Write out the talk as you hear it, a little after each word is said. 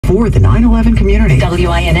for the 9/11 community.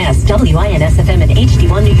 WINS, WINS-FM and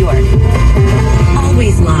HD1 New York.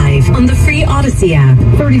 Always live on the free Odyssey app.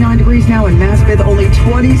 39 degrees now in Maspeth, only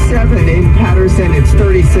 27 in Patterson. It's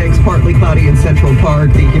 36, partly cloudy in Central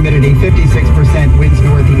Park. The humidity 56%, winds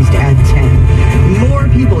northeast at 10. More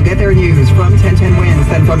people get their news from 1010 Winds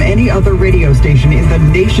than from any other radio station in the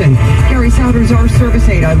nation. Gary Souders, our service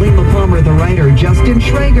aide, Eileen LaPalmer, the writer, Justin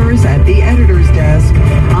Schrager's at the editor's desk.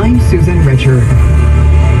 I'm Susan Richard.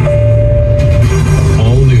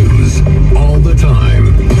 All news, all the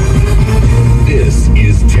time. This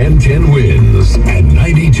is 1010 Winds at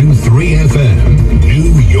 92.3 FM,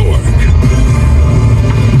 New York.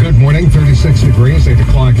 Good morning, 36 degrees, 8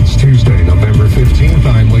 o'clock. It's Tuesday, November 15th.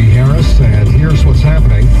 I'm Lee Harris, and here's what's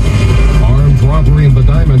happening. Armed robbery in the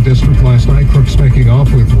Diamond District last night. Crooks making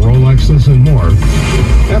off with Rolexes and more.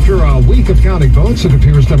 After a week of counting votes, it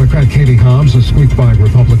appears Democrat Katie Hobbs has squeaked by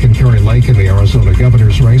Republican Kari Lake in the Arizona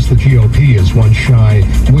governor's race. The GOP is win shy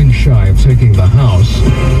of taking the House.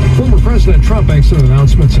 Former President Trump makes an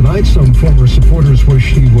announcement tonight. Some former supporters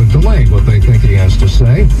wish he would delay what they think he has to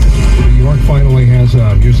say. New York finally has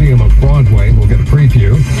a Museum of Broadway. We'll get a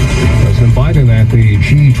preview. President Biden at the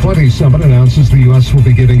G20 summit announces the U.S. will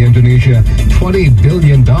be giving Indonesia $20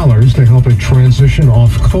 billion to help it transition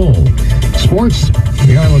off coal. Sports,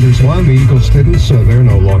 the Islanders won, the Eagles didn't, so they're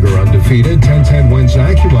no longer undefeated. 1010 Winds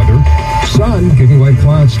AccuWeather. Sun giving way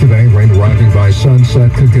clouds today. Rain arriving by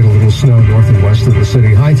sunset. Could get a little snow north and west of the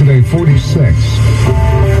city. High today, 46.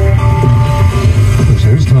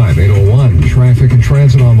 News time, 8:01. Traffic and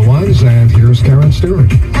transit on the ones, and here's Karen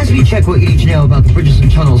Stewart. As we check what you need to know about the bridges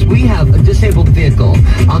and tunnels, we have a disabled vehicle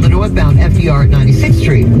on the northbound FDR at 96th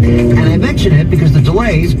Street. And I mention it because the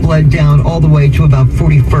delays bled down all the way to about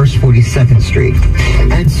 41st, 42nd Street.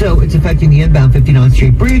 And so it's affecting the inbound 59th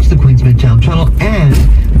Street Bridge, the Queens Midtown Tunnel, and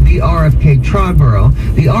the RFK Triborough.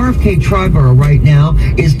 The RFK Triborough right now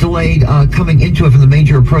is delayed coming into it from the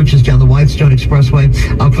major approaches down the Whitestone Expressway,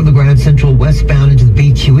 up from the Grand Central westbound into the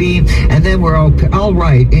BQE, and then we're all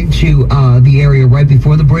right into the area right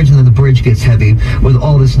before the bridge, and then the bridge gets heavy with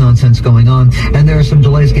all this nonsense going on. And there are some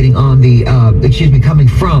delays getting on the, coming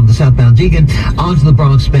from the southbound Deegan onto the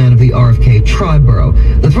Bronx span of the RFK Triborough.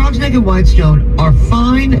 The Throgs Neck and Whitestone are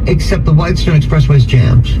fine, except the Whitestone Expressway is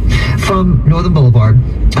jammed from Northern Boulevard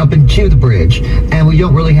up into the bridge, and we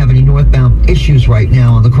don't really have any northbound issues right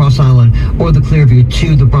now on the Cross Island or the Clearview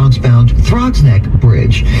to the Bronx-bound Throgs Neck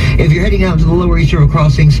Bridge. If you're heading out to the Lower East River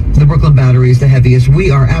crossings, the Brooklyn Battery is the heaviest.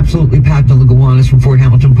 We are absolutely packed on the Gowanus from Fort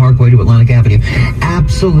Hamilton Parkway to Atlantic Avenue.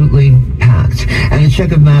 Absolutely packed. And a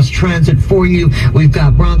check of mass transit for you. We've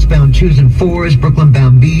got Bronx-bound 2s and 4s,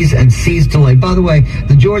 Brooklyn-bound Bs and Cs delayed. By the way,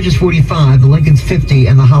 the George is 45, the Lincoln's 50,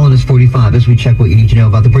 and the Holland is 45 as we check what you need to know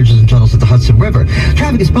about the bridges and tunnels at the Hudson River.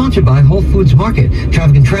 Traffic is sponsored by Whole Foods Market.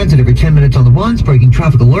 Traffic and transit every 10 minutes on the ones, breaking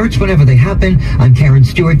traffic alerts whenever they happen. I'm Karen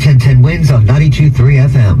Stewart, 1010 Winds on 92.3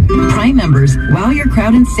 FM. Prime members, wow your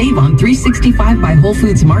crowd and save on $3.65 by Whole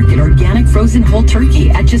Foods Market organic frozen whole turkey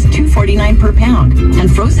at just $2.49 per pound,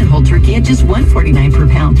 and frozen whole turkey at just $1.49 per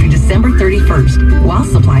pound through December 31st, while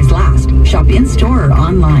supplies last. Shop in store or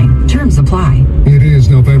online. Terms apply. It is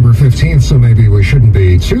November 15th, so maybe we shouldn't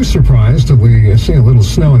be too surprised that we see a little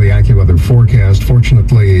snow in the AccuWeather forecast.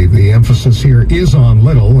 Fortunately, the emphasis here is on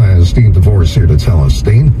little, as Dean DeVore is here to tell us.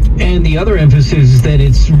 Dean? And the other emphasis is that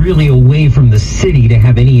it's really away from the city to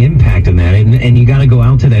have any impact on that. And you got to go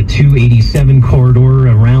out to that 287 corridor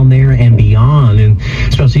around there and beyond, and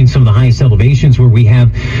especially in some of the highest elevations where we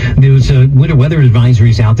have those winter weather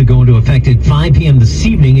advisories out that go into effect at 5 p.m. this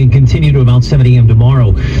evening and continue to about 7 a.m.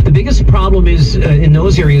 tomorrow. The biggest problem is in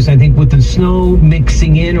those areas, I think, with the snow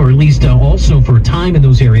mixing in, or at least also for a time in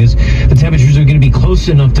those areas, the temperatures are going to be close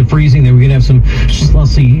enough to freezing that we're going to have some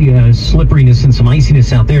slushy slipperiness and some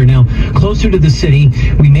iciness out there. Now, closer to the city,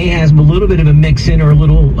 we may have a little bit of a mix in or a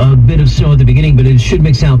little bit of snow at the beginning, but it should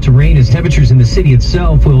mix out to rain as temperatures in the city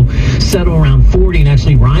itself will settle around 40 and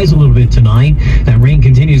actually rise a little bit tonight. That rain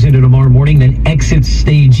continues into tomorrow morning, then exits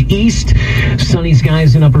stage east. Sunny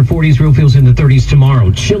skies in upper 40s, real feels in the 30s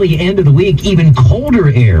tomorrow. Chilly end of the week, even colder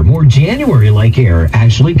air, more January-like air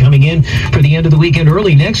actually coming in for the end of the week and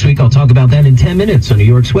early next week. I'll talk about that in 10 minutes on New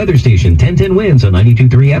York's weather station, 1010 Winds on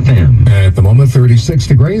 92.3 FM. At the moment, 36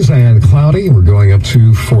 degrees and cloudy. We're going up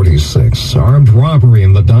to 46. Armed robbery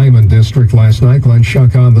in the Diamond District last night. Glenn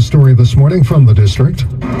Schuck on the story this morning from the district.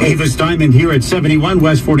 Avis Diamond here at 71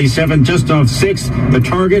 West 47, just off 6. The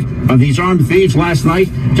target of these armed thieves last night,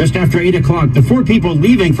 just after 8 o'clock, the 4 people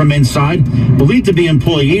leaving from inside, believed to be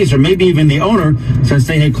employees or maybe even the owner, since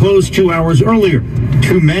they had closed 2 hours earlier.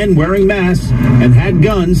 2 men wearing masks and had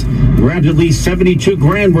guns grabbed at least 72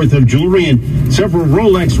 grand worth of jewelry and several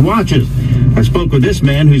Rolex watches. I spoke with this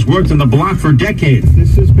man who's worked on the block for decades.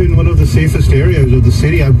 This has been one of the safest areas of the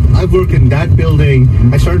city. I've worked in that building.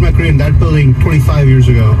 I started my career in that building 25 years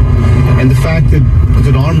ago. And the fact that it's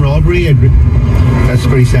an armed robbery, that's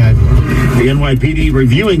pretty sad. The NYPD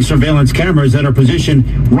reviewing surveillance cameras that are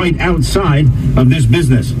positioned right outside of this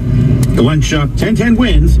business. Glenn Shuck, 1010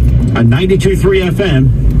 Wins on 92.3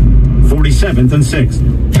 FM, 47th and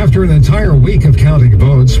 6th. After an entire week of counting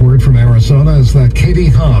votes, word from Arizona is that Katie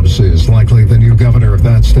Hobbs is likely the new governor of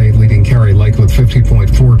that state, leading Kari Lake with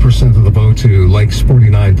 50.4% of the vote to Lake's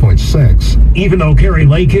 49.6%. Even though Kari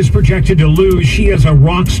Lake is projected to lose, she is a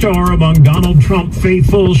rock star among Donald Trump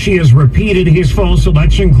faithful. She has repeated his false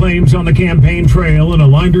election claims on the campaign trail and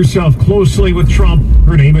aligned herself closely with Trump.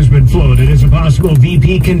 Her name has been floated as a possible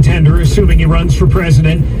VP contender, assuming he runs for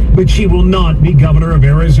president, but she will not be governor of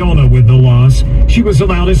Arizona with the loss. She was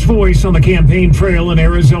allowed his voice on the campaign trail in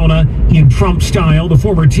Arizona. In Trump style, the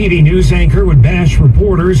former TV news anchor would bash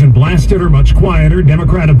reporters and blasted her much quieter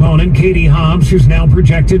Democrat opponent, Katie Hobbs, who's now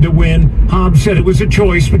projected to win. Hobbs said it was a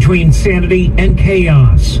choice between sanity and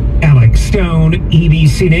chaos. Alex Stone,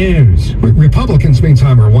 ABC News. Republicans,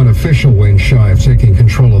 meantime, are one official win shy of taking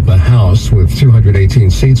control of the House with 218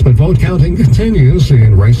 seats, but vote counting continues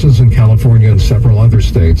in races in California and several other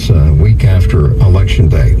states a week after Election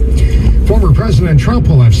Day. Former President Trump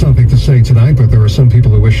will have something to say tonight, but there are some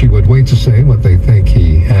people who wish he would wait to say what they think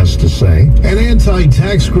he has to say. An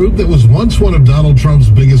anti-tax group that was once one of Donald Trump's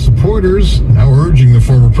biggest supporters, now urging the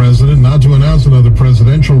former president not to announce another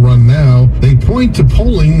presidential run now. They point to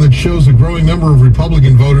polling that shows a growing number of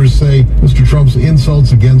Republican voters say Mr. Trump's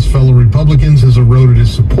insults against fellow Republicans has eroded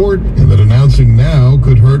his support, and that announcing now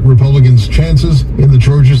could hurt Republicans' chances in the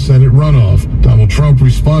Georgia Senate runoff. Donald Trump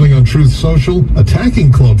responding on Truth Social,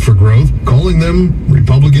 attacking Club for Growth, calling them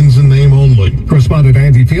Republicans in name only. Correspondent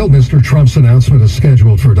Andy Field, Mr. Trump's announcement is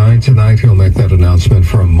scheduled for 9 tonight. He'll make that announcement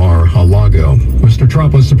from Mar-a-Lago. Mr.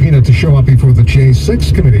 Trump was subpoenaed to show up before the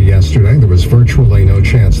J6 committee yesterday. There was virtually no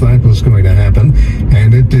chance that was going to happen,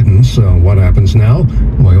 and it didn't. So what happens now?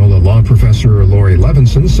 Loyola law professor Lori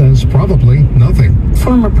Levinson says probably nothing.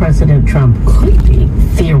 Former President Trump could be,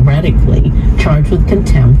 theoretically, charged with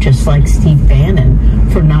contempt, just like Steve Bannon,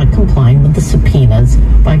 for not complying with the subpoenas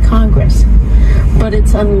by Congress. But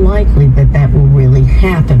it's unlikely that that will really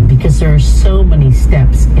happen because there are so many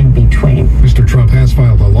steps in between. Mr. Trump has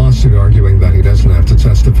filed a lawsuit arguing that he doesn't have to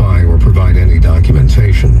testify or provide any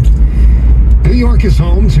documentation. New York is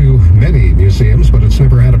home to many museums, but it's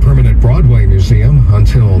never had a permanent Broadway museum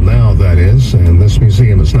until now, that is. And this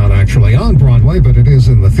museum is not actually on Broadway, but it is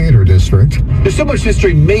in the theater district. There's so much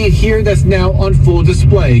history made here that's now on full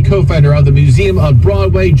display. Co-founder of the Museum of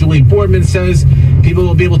Broadway, Julie Boardman, says people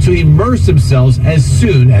will be able to immerse themselves as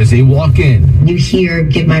soon as they walk in. You hear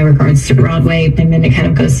 "Give My Regards to Broadway," and then it kind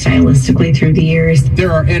of goes stylistically through the years.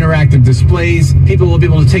 There are interactive displays. People will be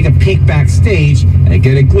able to take a peek backstage and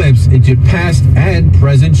get a glimpse into past and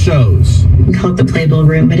present shows. We call it the Playbill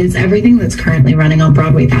Room, but it's everything that's currently running on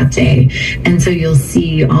Broadway that day. And so you'll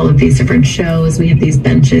see all of these different shows. We have these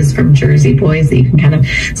benches from Jersey Boys that you can kind of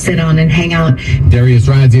sit on and hang out. Darius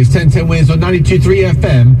Ramsey is 1010 Wins on 92.3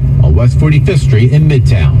 FM on West 45th Street in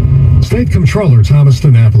Midtown. State Comptroller Thomas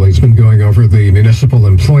DiNapoli has been going over the municipal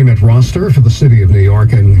employment roster for the city of New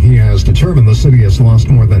York, and he has determined the city has lost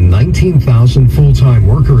more than 19,000 full-time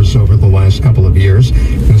workers over the last couple of years.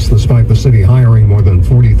 This despite the city hiring more than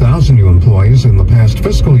 40,000 new employees in the past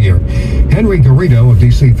fiscal year. Henry Garrido of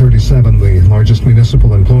DC 37, the largest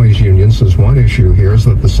municipal employees union, says one issue here is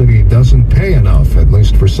that the city doesn't pay enough, at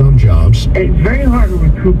least for some jobs. It's very hard to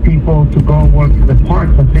recruit people to go work for the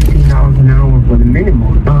parks for $15 an hour for the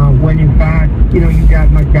minimum. When in fact, you got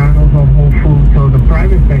McDonald's or Whole Foods, so the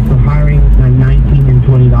private sector hiring is like $19 and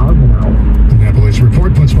 $20 an hour. DiNapoli's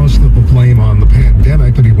report puts most of the blame on the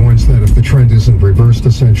pandemic, but he warns that if the trend isn't reversed,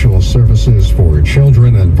 essential services for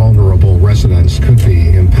children and vulnerable residents could be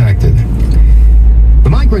impacted. The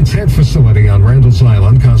migrant tent facility on Randall's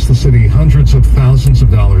Island cost the city hundreds of thousands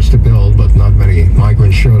of dollars to build, but not many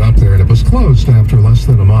migrants showed up there, and it was closed after less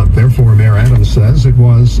than a month. Therefore, Mayor Adams says it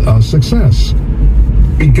was a success.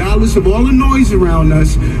 regardless of all the noise around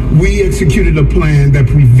us, we executed a plan that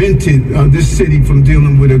prevented this city from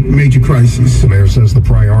dealing with a major crisis. The mayor says the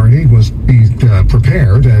priority was be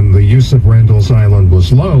prepared, and the use of Randall's Island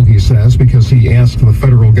was low, he says, because he asked the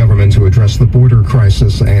federal government to address the border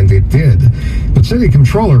crisis, and it did. But City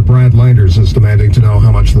Controller Brad Landers is demanding to know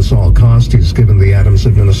how much this all cost. He's given the Adams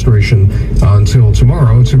administration until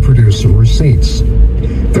tomorrow to produce receipts.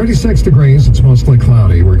 36 degrees, it's mostly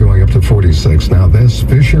cloudy. We're going up to 46. Now this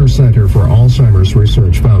Fisher Center for Alzheimer's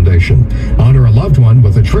Research Foundation. Honor a loved one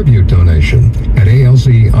with a tribute donation at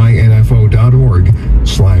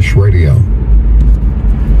alzinfo.org/radio.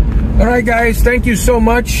 All right, guys, thank you so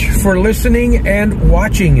much for listening and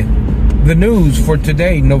watching the news for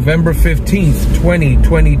today, November 15th,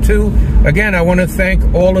 2022. Again, I want to thank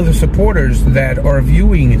all of the supporters that are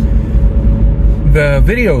viewing the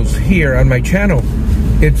videos here on my channel.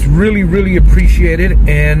 It's really, really appreciated,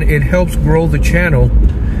 and it helps grow the channel.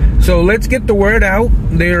 So let's get the word out.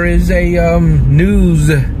 There is a news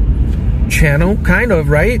channel, kind of,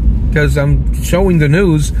 right? Because I'm showing the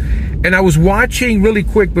news. And I was watching, really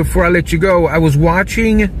quick before I let you go, I was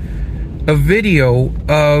watching a video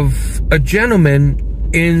of a gentleman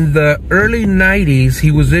in the early 90s.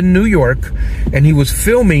 He was in New York, and he was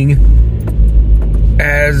filming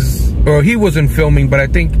or he wasn't filming, but I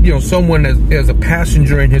think, you know, someone as a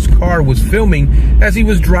passenger in his car was filming as he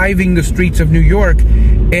was driving the streets of New York,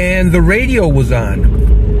 and the radio was on.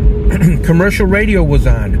 Commercial radio was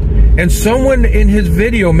on. And someone in his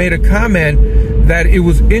video made a comment that it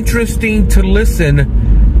was interesting to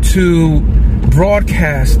listen to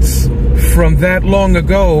broadcasts from that long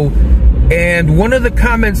ago. And one of the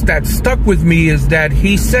comments that stuck with me is that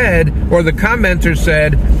he said, or the commenter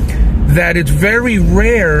said, that it's very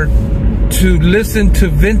rare to listen to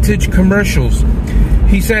vintage commercials.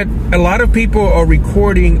 He said a lot of people are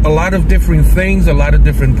recording a lot of different things, a lot of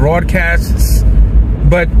different broadcasts,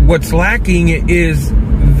 but what's lacking is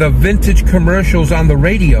the vintage commercials on the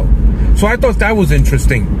radio. So I thought that was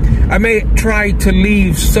interesting. I may try to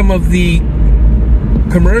leave some of the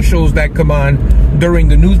commercials that come on during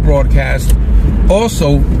the news broadcast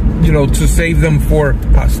also, you know, to save them for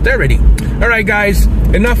posterity. All right, guys,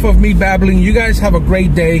 enough of me babbling. You guys have a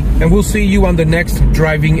great day, and we'll see you on the next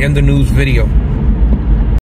Driving in the News video.